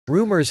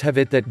Rumors have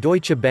it that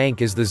Deutsche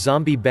Bank is the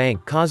zombie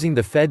bank causing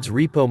the Fed's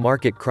repo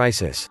market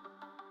crisis.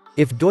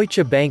 If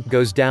Deutsche Bank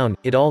goes down,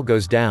 it all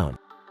goes down.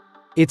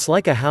 It's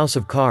like a house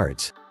of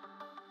cards.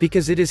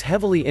 Because it is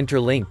heavily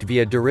interlinked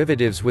via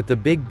derivatives with the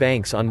big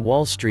banks on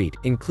Wall Street,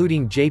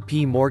 including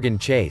JPMorgan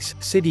Chase,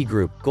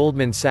 Citigroup,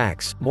 Goldman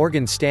Sachs,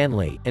 Morgan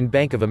Stanley, and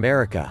Bank of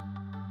America.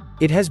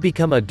 It has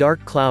become a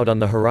dark cloud on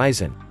the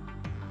horizon.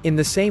 In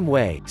the same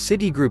way,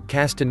 Citigroup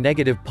cast a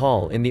negative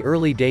pall in the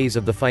early days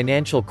of the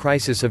financial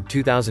crisis of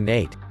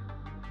 2008.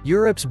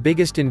 Europe's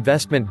biggest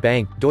investment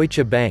bank,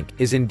 Deutsche Bank,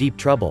 is in deep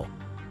trouble.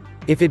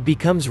 If it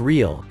becomes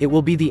real, it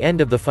will be the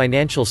end of the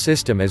financial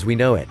system as we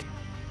know it.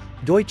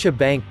 Deutsche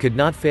Bank could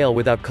not fail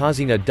without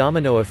causing a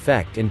domino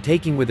effect and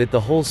taking with it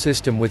the whole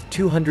system with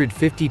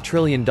 $250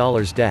 trillion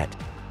debt.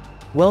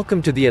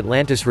 Welcome to the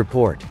Atlantis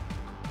report.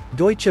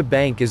 Deutsche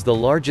Bank is the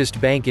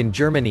largest bank in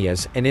Germany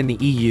and in the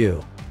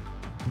EU.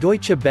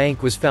 Deutsche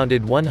Bank was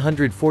founded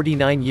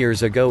 149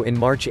 years ago in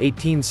March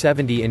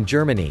 1870 in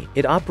Germany.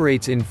 It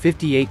operates in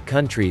 58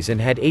 countries and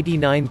had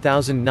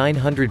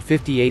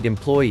 89,958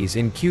 employees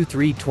in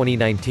Q3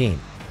 2019.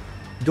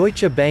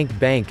 Deutsche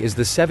Bank is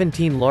the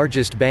 17th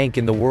largest bank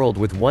in the world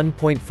with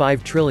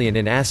 $1.5 trillion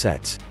in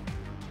assets.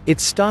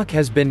 Its stock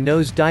has been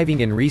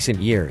nose-diving in recent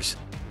years.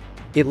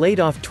 It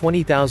laid off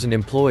 20,000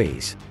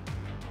 employees.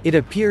 It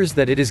appears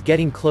that it is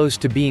getting close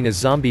to being a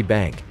zombie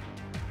bank.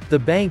 The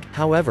bank,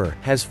 however,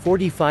 has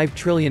 $45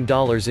 trillion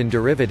in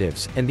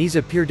derivatives, and these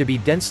appear to be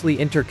densely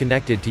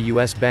interconnected to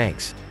US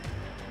banks.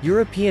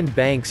 European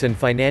banks and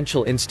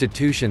financial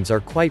institutions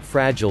are quite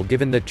fragile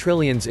given the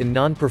trillions in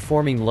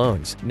non-performing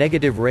loans,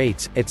 negative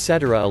rates,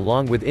 etc.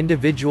 along with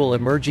individual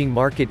emerging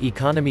market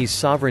economies'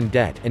 sovereign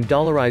debt and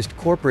dollarized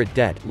corporate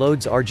debt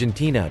loads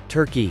Argentina,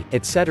 Turkey,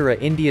 etc.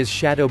 India's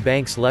shadow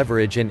banks'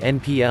 leverage and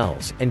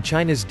NPLs, and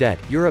China's debt.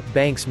 Europe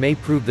banks may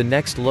prove the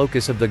next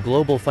locus of the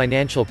global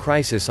financial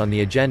crisis on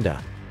the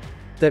agenda.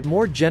 That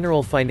more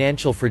general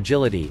financial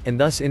fragility, and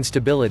thus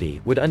instability,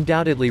 would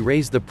undoubtedly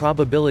raise the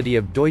probability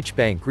of Deutsche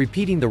Bank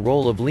repeating the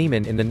role of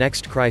Lehman in the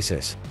next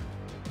crisis.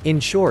 In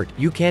short,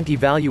 you can't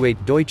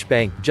evaluate Deutsche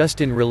Bank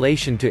just in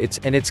relation to its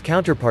and its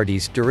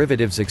counterparties'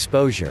 derivatives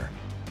exposure.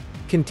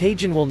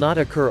 Contagion will not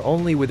occur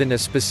only within a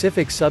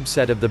specific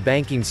subset of the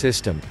banking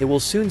system, it will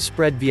soon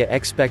spread via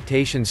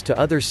expectations to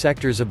other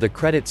sectors of the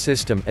credit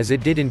system as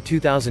it did in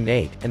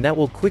 2008, and that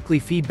will quickly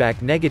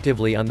feedback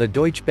negatively on the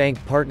Deutsche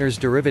Bank partners'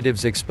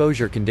 derivatives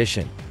exposure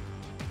condition.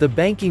 The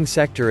banking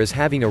sector is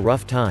having a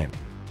rough time.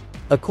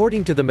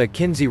 According to the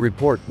McKinsey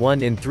report,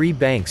 1 in 3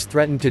 banks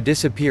threaten to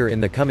disappear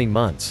in the coming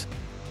months.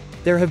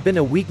 There have been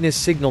a weakness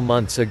signal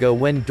months ago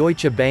when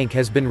Deutsche Bank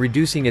has been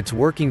reducing its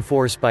working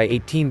force by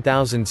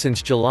 18,000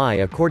 since July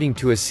according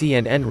to a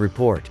CNN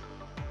report.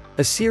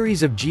 A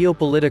series of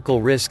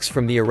geopolitical risks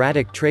from the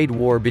erratic trade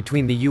war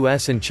between the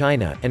US and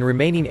China, and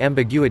remaining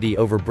ambiguity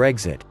over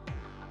Brexit.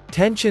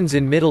 Tensions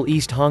in Middle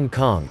East, Hong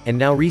Kong, and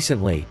now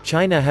recently,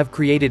 China have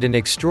created an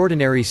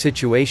extraordinary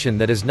situation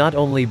that is not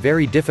only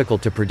very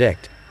difficult to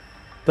predict,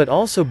 but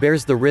also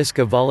bears the risk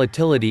of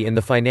volatility in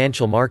the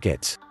financial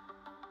markets.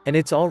 And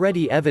it's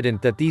already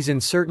evident that these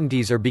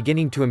uncertainties are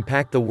beginning to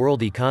impact the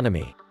world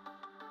economy.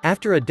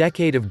 After a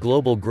decade of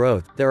global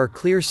growth, there are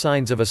clear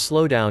signs of a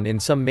slowdown in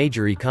some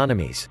major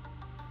economies.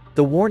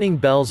 The warning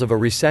bells of a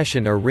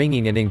recession are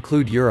ringing and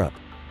include Europe.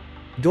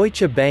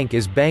 Deutsche Bank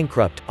is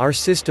bankrupt, our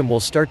system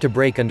will start to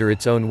break under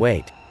its own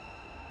weight.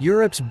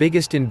 Europe's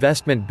biggest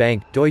investment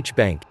bank, Deutsche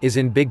Bank, is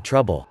in big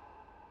trouble.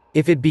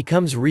 If it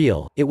becomes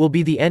real, it will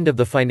be the end of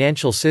the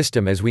financial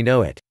system as we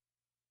know it.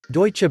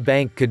 Deutsche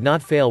Bank could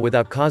not fail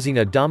without causing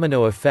a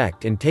domino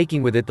effect and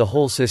taking with it the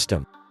whole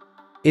system.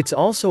 It's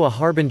also a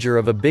harbinger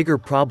of a bigger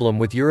problem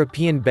with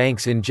European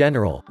banks in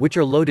general, which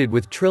are loaded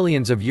with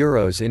trillions of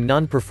euros in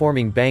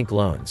non-performing bank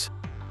loans.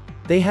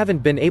 They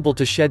haven't been able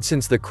to shed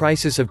since the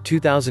crisis of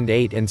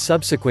 2008 and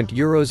subsequent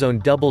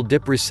Eurozone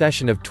double-dip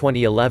recession of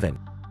 2011.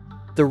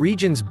 The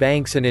region's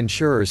banks and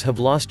insurers have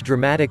lost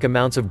dramatic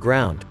amounts of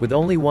ground, with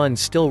only one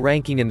still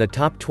ranking in the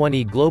top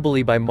 20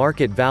 globally by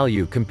market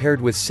value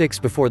compared with 6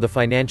 before the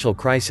financial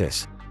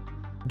crisis.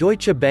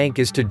 Deutsche Bank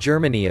is to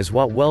Germany as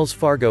what Wells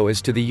Fargo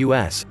is to the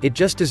US, it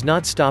just does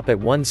not stop at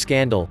one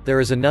scandal, there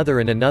is another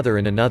and another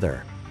and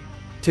another.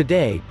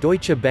 Today,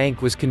 Deutsche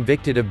Bank was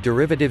convicted of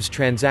derivatives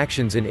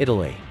transactions in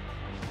Italy.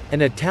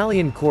 An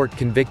Italian court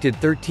convicted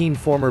 13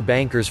 former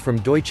bankers from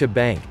Deutsche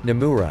Bank,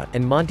 Nomura,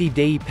 and Monte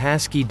dei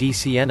Paschi di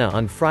Siena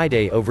on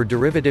Friday over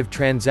derivative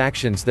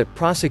transactions that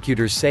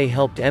prosecutors say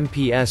helped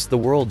MPS, the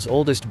world's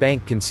oldest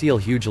bank, conceal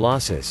huge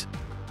losses.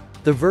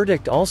 The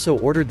verdict also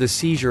ordered the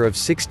seizure of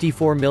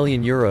 €64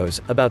 million,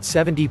 about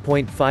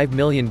 $70.5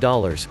 million,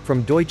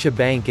 from Deutsche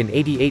Bank and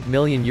 €88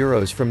 million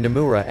from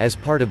Nomura as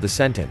part of the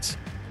sentence.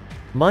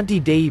 Monte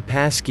dei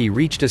Paschi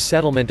reached a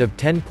settlement of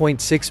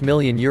 €10.6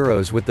 million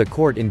with the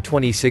court in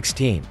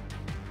 2016.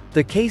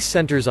 The case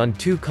centers on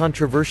 2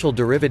 controversial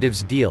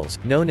derivatives deals,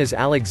 known as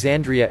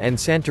Alexandria and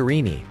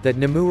Santorini, that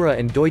Nomura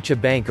and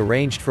Deutsche Bank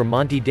arranged for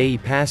Monte dei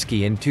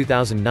Paschi in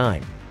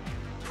 2009.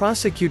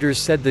 Prosecutors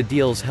said the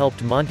deals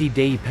helped Monte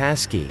dei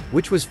Paschi,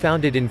 which was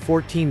founded in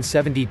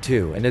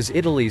 1472 and is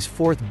Italy's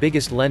fourth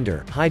biggest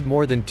lender, hide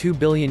more than €2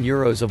 billion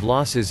of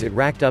losses it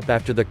racked up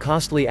after the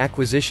costly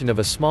acquisition of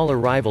a smaller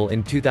rival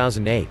in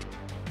 2008.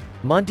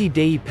 Monte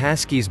dei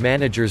Paschi's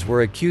managers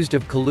were accused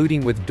of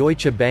colluding with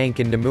Deutsche Bank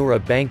and Nomura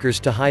bankers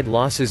to hide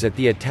losses at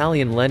the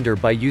Italian lender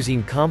by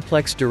using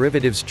complex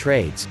derivatives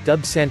trades,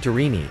 dubbed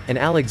Santorini, and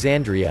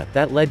Alexandria,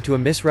 that led to a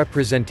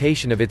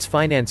misrepresentation of its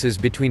finances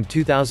between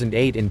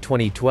 2008 and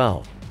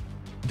 2012.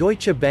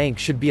 Deutsche Bank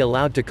should be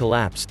allowed to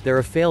collapse, they're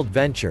a failed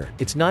venture,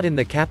 it's not in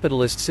the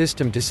capitalist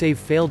system to save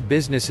failed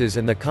businesses,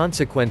 and the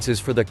consequences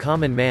for the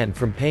common man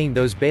from paying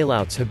those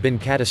bailouts have been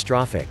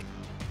catastrophic.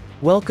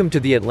 Welcome to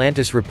the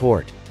Atlantis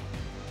Report.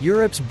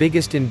 Europe's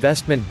biggest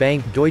investment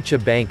bank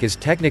Deutsche Bank is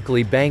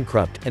technically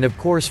bankrupt, and of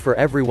course for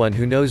everyone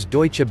who knows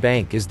Deutsche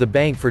Bank is the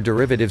bank for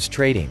derivatives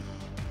trading.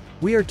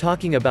 We are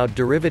talking about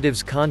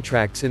derivatives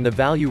contracts in the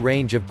value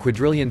range of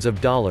quadrillions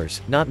of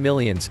dollars, not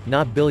millions,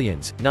 not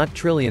billions, not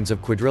trillions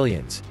of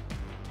quadrillions.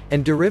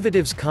 And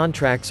derivatives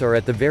contracts are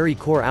at the very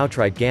core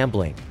outright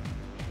gambling.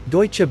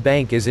 Deutsche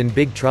Bank is in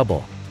big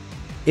trouble.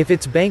 If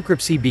its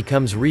bankruptcy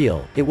becomes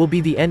real, it will be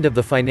the end of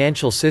the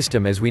financial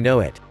system as we know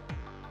it.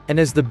 And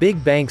as the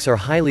big banks are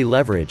highly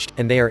leveraged,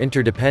 and they are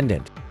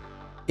interdependent.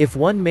 If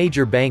one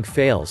major bank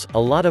fails, a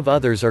lot of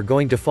others are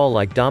going to fall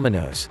like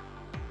dominoes.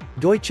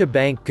 Deutsche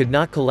Bank could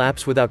not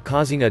collapse without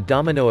causing a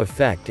domino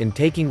effect and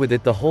taking with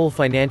it the whole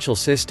financial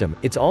system.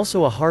 It's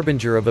also a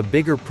harbinger of a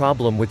bigger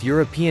problem with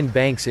European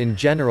banks in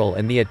general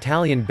and the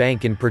Italian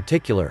bank in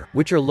particular,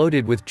 which are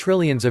loaded with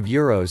trillions of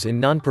euros in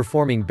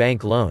non-performing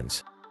bank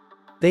loans.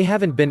 They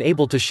haven't been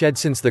able to shed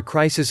since the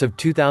crisis of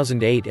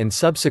 2008 and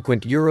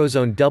subsequent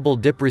Eurozone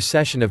double-dip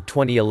recession of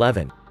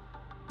 2011.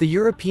 The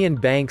European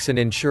banks and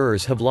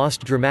insurers have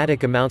lost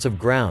dramatic amounts of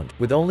ground,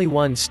 with only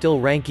one still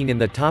ranking in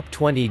the top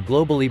 20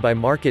 globally by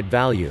market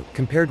value,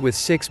 compared with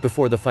 6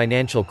 before the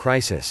financial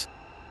crisis.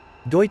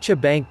 Deutsche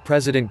Bank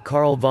President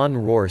Karl von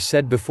Rohr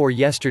said before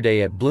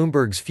yesterday at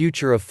Bloomberg's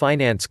Future of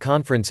Finance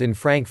conference in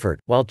Frankfurt,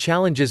 while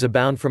challenges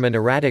abound from an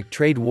erratic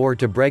trade war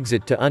to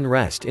Brexit to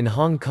unrest in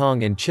Hong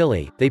Kong and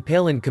Chile, they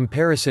pale in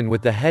comparison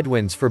with the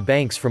headwinds for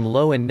banks from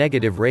low and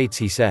negative rates,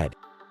 he said.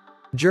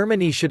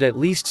 Germany should at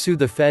least sue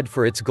the Fed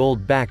for its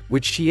gold back,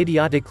 which she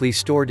idiotically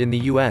stored in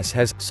the US,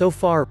 has, so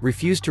far,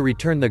 refused to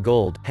return the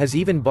gold, has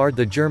even barred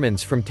the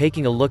Germans from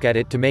taking a look at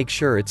it to make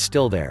sure it's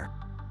still there.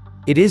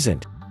 It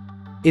isn't.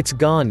 It's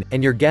gone,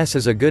 and your guess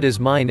is as good as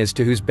mine as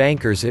to whose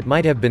bankers it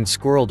might have been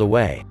squirreled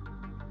away.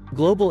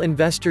 Global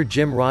investor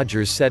Jim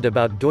Rogers said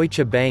about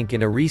Deutsche Bank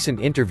in a recent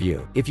interview,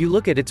 "If you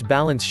look at its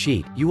balance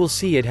sheet, you will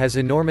see it has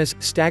enormous,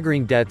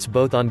 staggering debts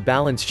both on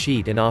balance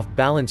sheet and off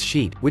balance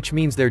sheet, which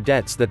means they're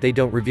debts that they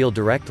don't reveal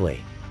directly.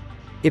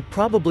 It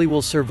probably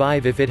will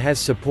survive if it has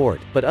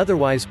support, but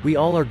otherwise, we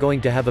all are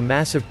going to have a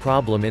massive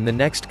problem in the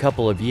next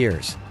couple of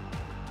years.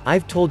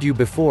 I've told you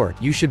before,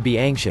 you should be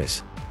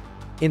anxious.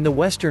 In the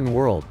Western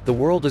world, the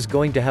world is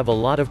going to have a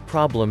lot of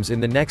problems in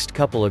the next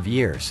couple of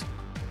years.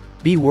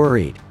 Be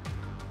worried.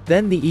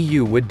 Then the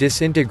EU would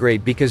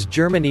disintegrate because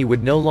Germany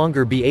would no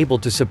longer be able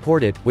to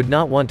support it, would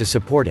not want to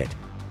support it.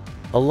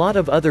 A lot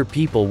of other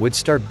people would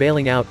start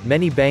bailing out,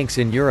 many banks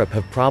in Europe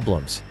have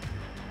problems.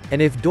 And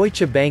if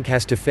Deutsche Bank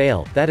has to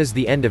fail, that is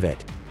the end of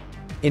it.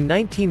 In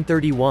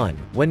 1931,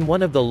 when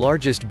one of the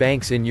largest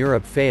banks in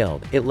Europe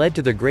failed, it led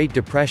to the Great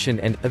Depression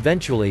and,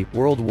 eventually,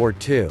 World War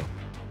II.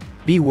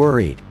 Be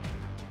worried.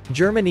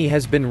 Germany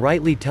has been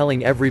rightly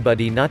telling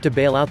everybody not to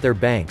bail out their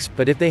banks,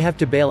 but if they have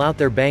to bail out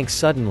their banks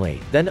suddenly,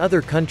 then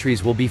other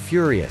countries will be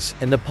furious,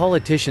 and the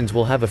politicians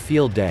will have a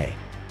field day.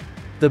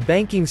 The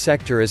banking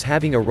sector is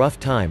having a rough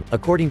time,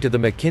 according to the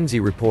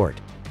McKinsey report.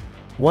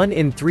 1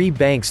 in 3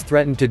 banks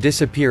threaten to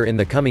disappear in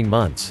the coming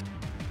months.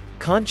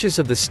 Conscious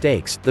of the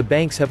stakes, the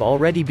banks have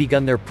already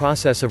begun their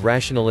process of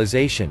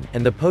rationalization,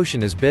 and the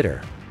potion is bitter.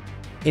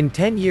 In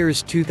 10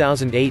 years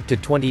 2008 to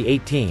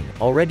 2018,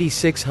 already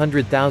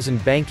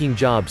 600,000 banking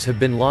jobs have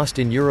been lost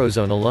in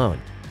Eurozone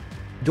alone.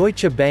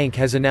 Deutsche Bank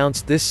has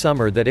announced this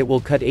summer that it will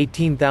cut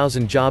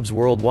 18,000 jobs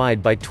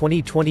worldwide by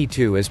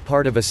 2022 as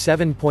part of a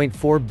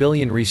 $7.4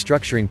 billion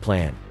restructuring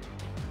plan.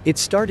 It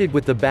started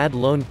with the bad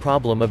loan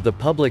problem of the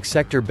public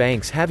sector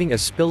banks having a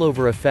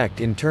spillover effect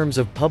in terms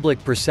of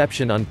public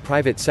perception on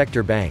private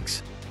sector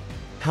banks.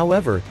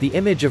 However, the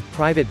image of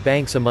private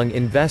banks among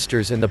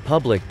investors and the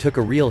public took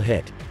a real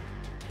hit.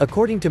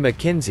 According to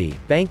McKinsey,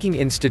 banking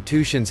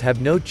institutions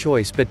have no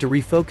choice but to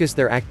refocus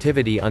their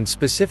activity on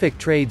specific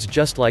trades,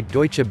 just like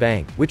Deutsche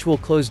Bank, which will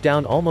close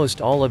down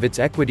almost all of its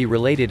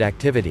equity-related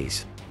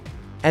activities.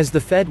 As the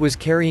Fed was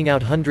carrying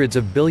out hundreds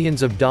of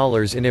billions of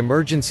dollars in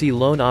emergency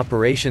loan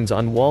operations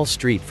on Wall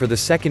Street for the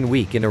second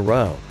week in a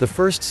row, the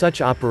first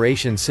such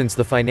operation since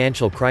the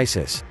financial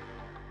crisis.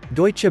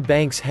 Deutsche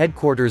Bank's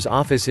headquarters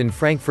office in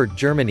Frankfurt,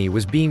 Germany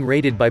was being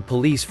raided by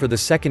police for the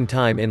second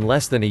time in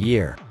less than a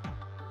year.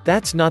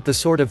 That's not the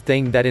sort of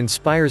thing that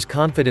inspires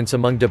confidence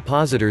among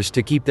depositors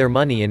to keep their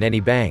money in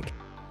any bank.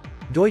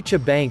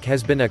 Deutsche Bank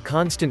has been a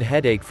constant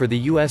headache for the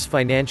U.S.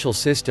 financial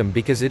system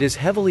because it is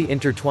heavily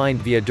intertwined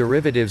via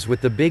derivatives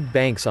with the big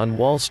banks on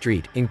Wall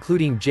Street,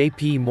 including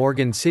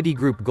JPMorgan,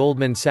 Citigroup,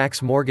 Goldman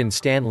Sachs, Morgan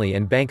Stanley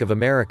and Bank of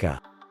America.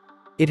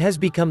 It has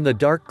become the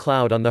dark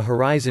cloud on the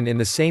horizon in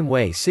the same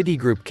way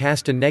Citigroup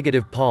cast a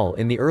negative pall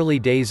in the early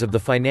days of the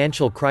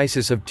financial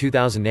crisis of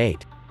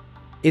 2008.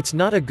 It's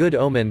not a good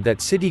omen that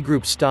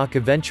Citigroup stock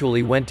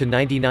eventually went to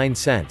 99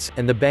 cents,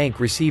 and the bank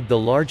received the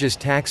largest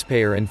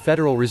taxpayer and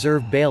Federal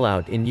Reserve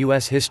bailout in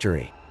U.S.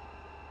 history.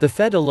 The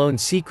Fed alone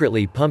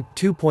secretly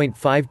pumped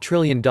 $2.5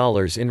 trillion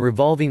in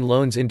revolving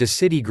loans into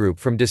Citigroup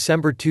from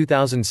December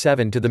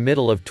 2007 to the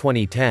middle of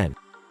 2010.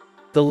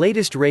 The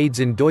latest raids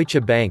in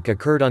Deutsche Bank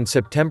occurred on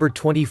September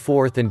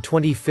 24 and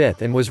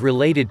 25 and was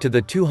related to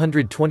the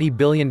 $220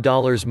 billion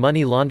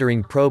money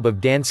laundering probe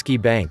of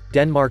Danske Bank,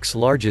 Denmark's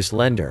largest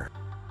lender.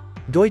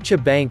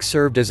 Deutsche Bank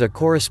served as a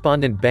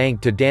correspondent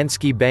bank to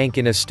Danske Bank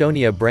in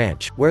Estonia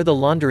branch, where the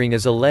laundering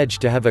is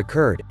alleged to have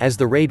occurred, as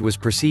the raid was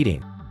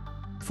proceeding.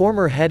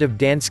 Former head of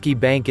Danske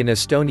Bank in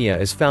Estonia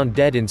is found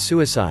dead in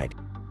suicide.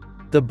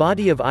 The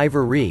body of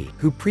Ivar Rie,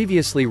 who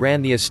previously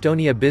ran the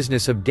Estonia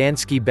business of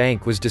Danske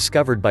Bank, was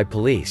discovered by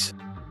police.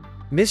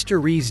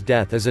 Mr. Rie's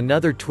death is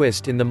another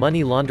twist in the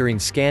money laundering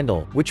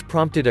scandal, which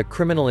prompted a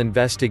criminal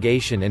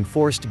investigation and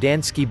forced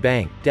Danske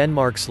Bank,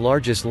 Denmark's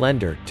largest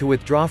lender, to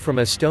withdraw from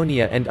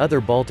Estonia and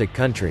other Baltic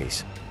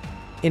countries.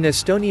 In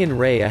Estonian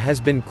Rea has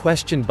been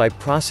questioned by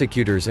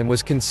prosecutors and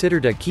was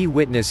considered a key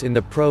witness in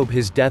the probe.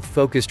 His death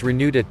focused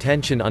renewed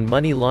attention on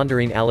money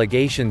laundering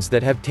allegations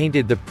that have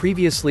tainted the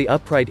previously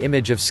upright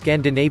image of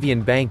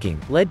Scandinavian banking,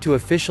 led to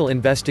official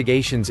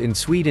investigations in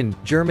Sweden,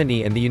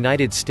 Germany and the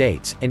United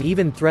States, and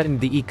even threatened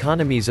the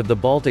economies of the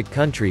Baltic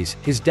countries.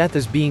 His death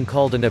is being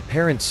called an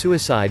apparent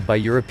suicide by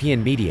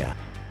European media.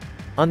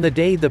 On the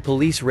day the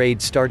police raid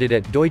started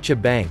at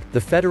Deutsche Bank, the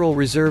Federal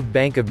Reserve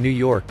Bank of New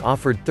York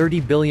offered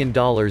 $30 billion in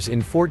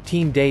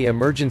 14-day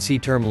emergency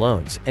term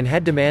loans, and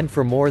had demand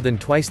for more than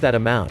twice that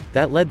amount.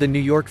 That led the New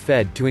York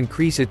Fed to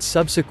increase its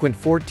subsequent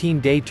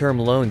 14-day term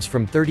loans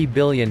from $30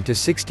 billion to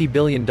 $60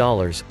 billion.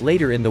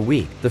 Later in the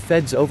week, the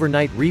Fed's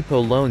overnight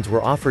repo loans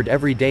were offered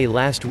every day.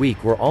 Last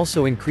week were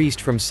also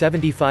increased from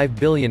 $75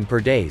 billion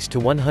per day to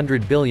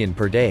 $100 billion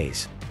per day.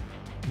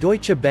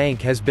 Deutsche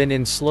Bank has been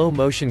in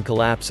slow-motion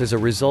collapse as a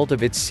result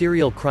of its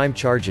serial crime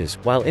charges,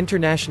 while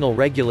international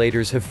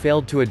regulators have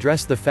failed to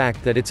address the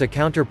fact that it's a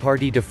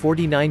counterparty to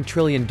 $49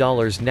 trillion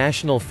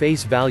national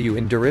face value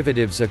in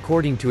derivatives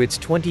according to its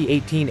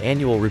 2018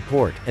 annual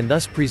report, and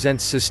thus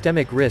presents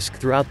systemic risk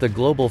throughout the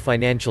global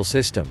financial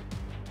system.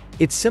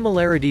 Its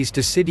similarities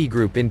to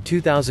Citigroup in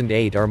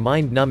 2008 are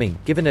mind-numbing,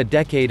 given a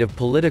decade of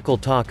political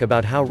talk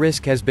about how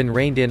risk has been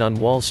reined in on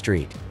Wall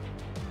Street.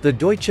 The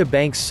Deutsche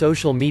Bank's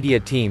social media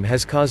team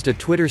has caused a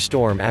Twitter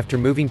storm after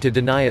moving to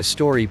deny a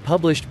story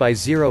published by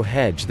Zero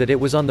Hedge that it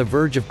was on the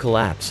verge of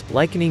collapse,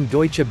 likening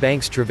Deutsche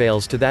Bank's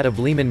travails to that of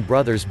Lehman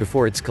Brothers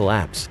before its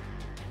collapse.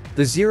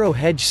 The Zero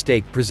Hedge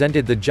stake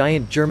presented the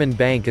giant German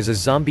bank as a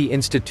zombie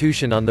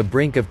institution on the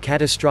brink of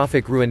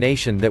catastrophic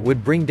ruination that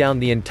would bring down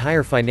the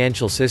entire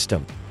financial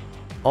system.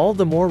 All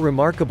the more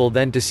remarkable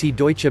then to see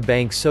Deutsche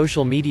Bank's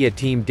social media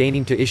team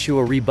deigning to issue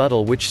a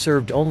rebuttal which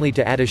served only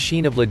to add a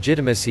sheen of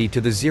legitimacy to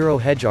the Zero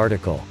Hedge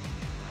article.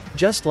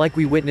 Just like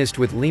we witnessed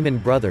with Lehman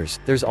Brothers,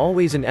 there's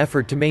always an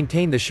effort to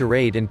maintain the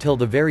charade until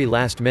the very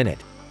last minute.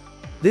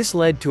 This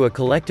led to a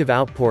collective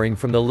outpouring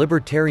from the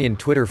libertarian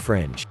Twitter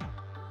fringe.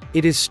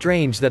 It is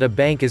strange that a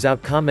bank is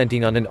out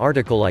commenting on an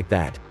article like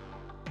that.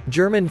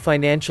 German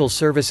financial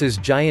services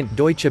giant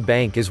Deutsche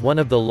Bank is one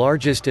of the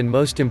largest and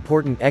most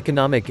important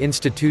economic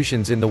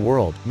institutions in the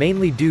world,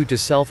 mainly due to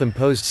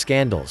self-imposed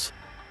scandals.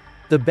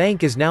 The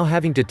bank is now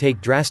having to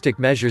take drastic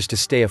measures to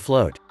stay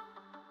afloat.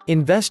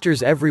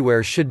 Investors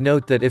everywhere should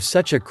note that if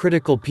such a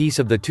critical piece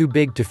of the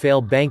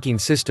too-big-to-fail banking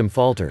system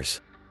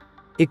falters,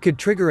 it could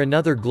trigger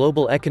another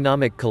global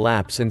economic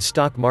collapse and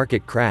stock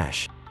market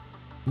crash.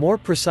 More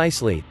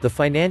precisely, the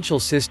financial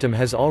system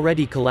has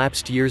already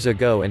collapsed years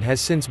ago and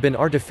has since been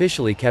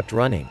artificially kept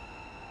running.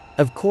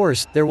 Of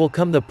course, there will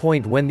come the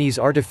point when these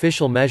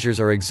artificial measures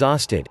are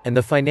exhausted, and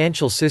the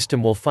financial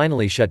system will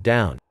finally shut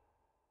down.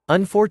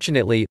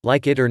 Unfortunately,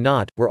 like it or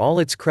not, we're all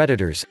its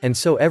creditors, and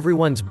so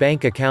everyone's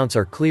bank accounts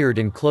are cleared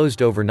and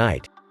closed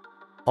overnight.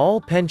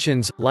 All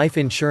pensions, life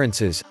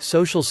insurances,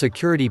 social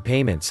security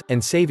payments,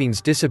 and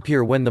savings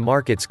disappear when the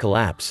markets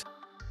collapse.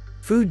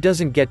 Food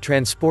doesn't get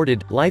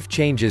transported, life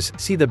changes,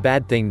 see the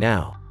bad thing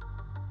now.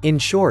 In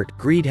short,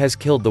 greed has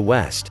killed the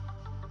West.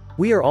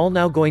 We are all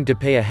now going to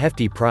pay a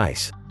hefty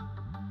price.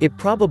 It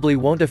probably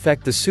won't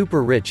affect the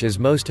super rich as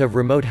most have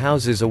remote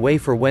houses away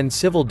for when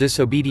civil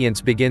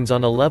disobedience begins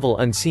on a level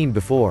unseen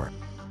before.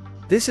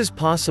 This is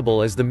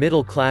possible as the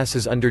middle class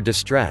is under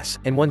distress,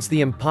 and once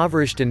the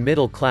impoverished and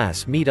middle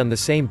class meet on the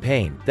same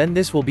pain, then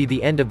this will be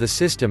the end of the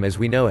system as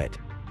we know it.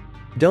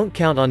 Don't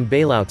count on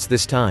bailouts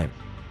this time.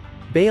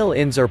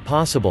 Bail-ins are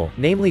possible,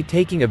 namely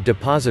taking of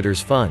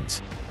depositors'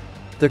 funds.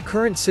 The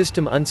current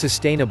system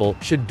unsustainable,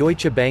 should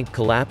Deutsche Bank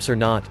collapse or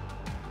not?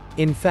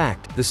 In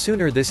fact, the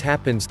sooner this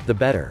happens, the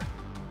better.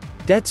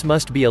 Debts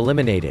must be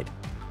eliminated.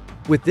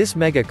 With this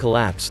mega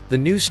collapse, the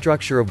new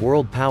structure of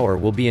world power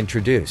will be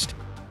introduced.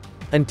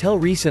 Until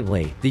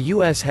recently, the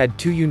US had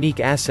two unique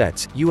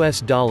assets,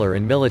 US dollar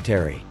and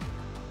military.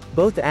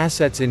 Both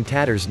assets in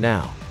tatters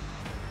now.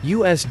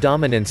 US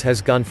dominance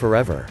has gone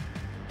forever.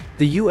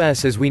 The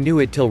US as we knew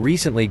it till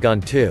recently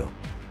gone too.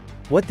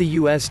 What the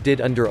US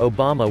did under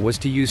Obama was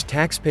to use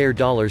taxpayer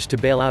dollars to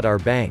bail out our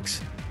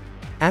banks.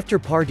 After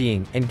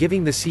partying, and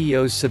giving the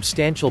CEOs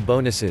substantial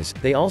bonuses,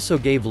 they also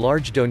gave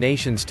large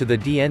donations to the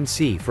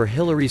DNC for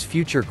Hillary's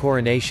future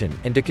coronation,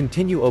 and to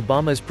continue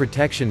Obama's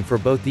protection for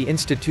both the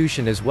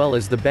institution as well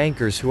as the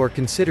bankers who are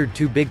considered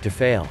too big to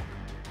fail.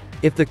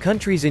 If the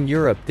countries in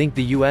Europe think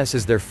the US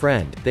is their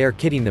friend, they are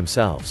kidding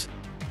themselves.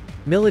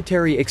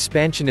 Military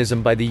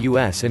expansionism by the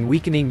US and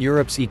weakening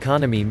Europe's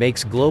economy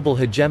makes global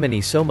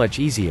hegemony so much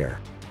easier.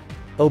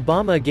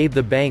 Obama gave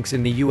the banks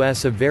in the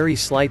US a very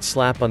slight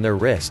slap on their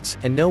wrists,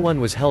 and no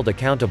one was held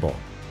accountable.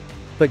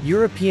 But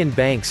European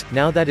banks,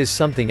 now that is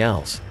something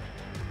else.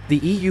 The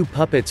EU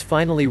puppets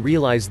finally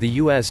realize the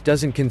US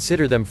doesn't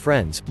consider them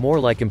friends, more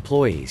like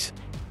employees.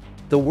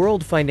 The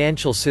world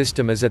financial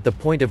system is at the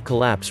point of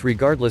collapse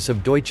regardless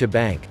of Deutsche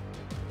Bank.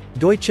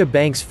 Deutsche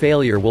Bank's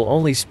failure will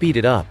only speed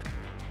it up.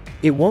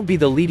 It won't be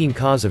the leading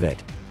cause of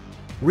it.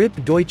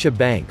 RIP Deutsche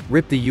Bank,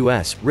 RIP the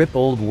US, RIP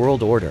Old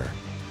World Order.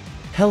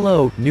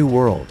 Hello, New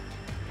World.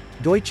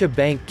 Deutsche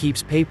Bank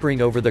keeps papering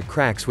over the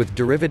cracks with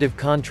derivative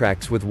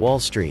contracts with Wall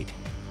Street.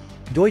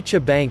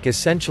 Deutsche Bank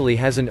essentially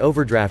has an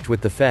overdraft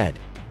with the Fed.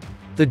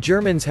 The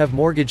Germans have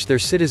mortgaged their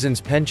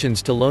citizens'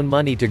 pensions to loan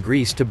money to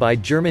Greece to buy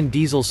German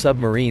diesel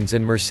submarines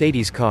and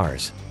Mercedes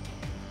cars.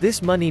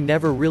 This money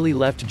never really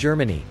left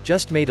Germany,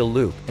 just made a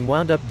loop, and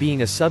wound up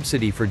being a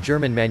subsidy for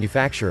German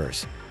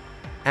manufacturers.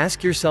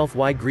 Ask yourself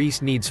why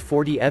Greece needs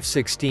 40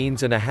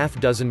 F-16s and a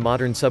half-dozen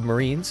modern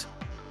submarines?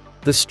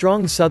 The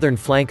strong southern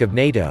flank of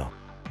NATO.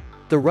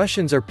 The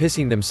Russians are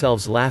pissing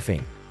themselves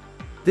laughing.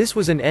 This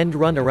was an end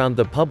run around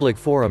the public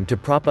forum to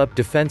prop up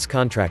defense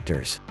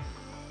contractors.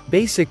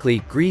 Basically,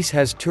 Greece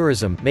has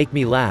tourism, make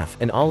me laugh,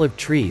 and olive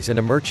trees and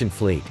a merchant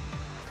fleet.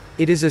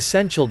 It is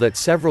essential that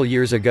several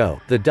years ago,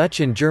 the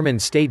Dutch and German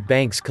state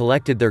banks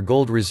collected their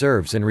gold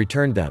reserves and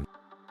returned them.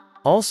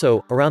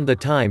 Also, around the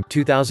time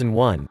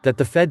 2001 that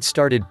the Fed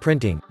started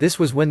printing, this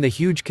was when the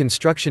huge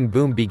construction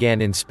boom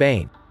began in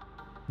Spain.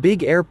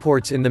 Big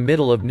airports in the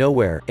middle of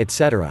nowhere,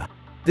 etc.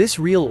 This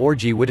real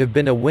orgy would have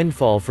been a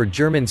windfall for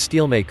German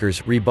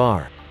steelmakers,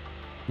 rebar.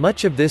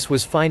 Much of this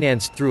was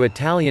financed through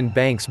Italian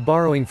banks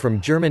borrowing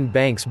from German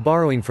banks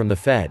borrowing from the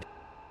Fed.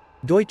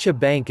 Deutsche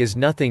Bank is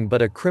nothing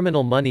but a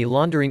criminal money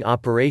laundering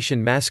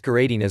operation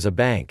masquerading as a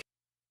bank.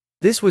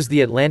 This was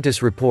the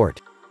Atlantis report.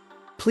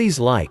 Please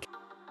like,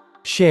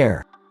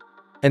 share,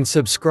 and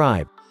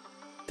subscribe.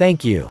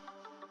 Thank you.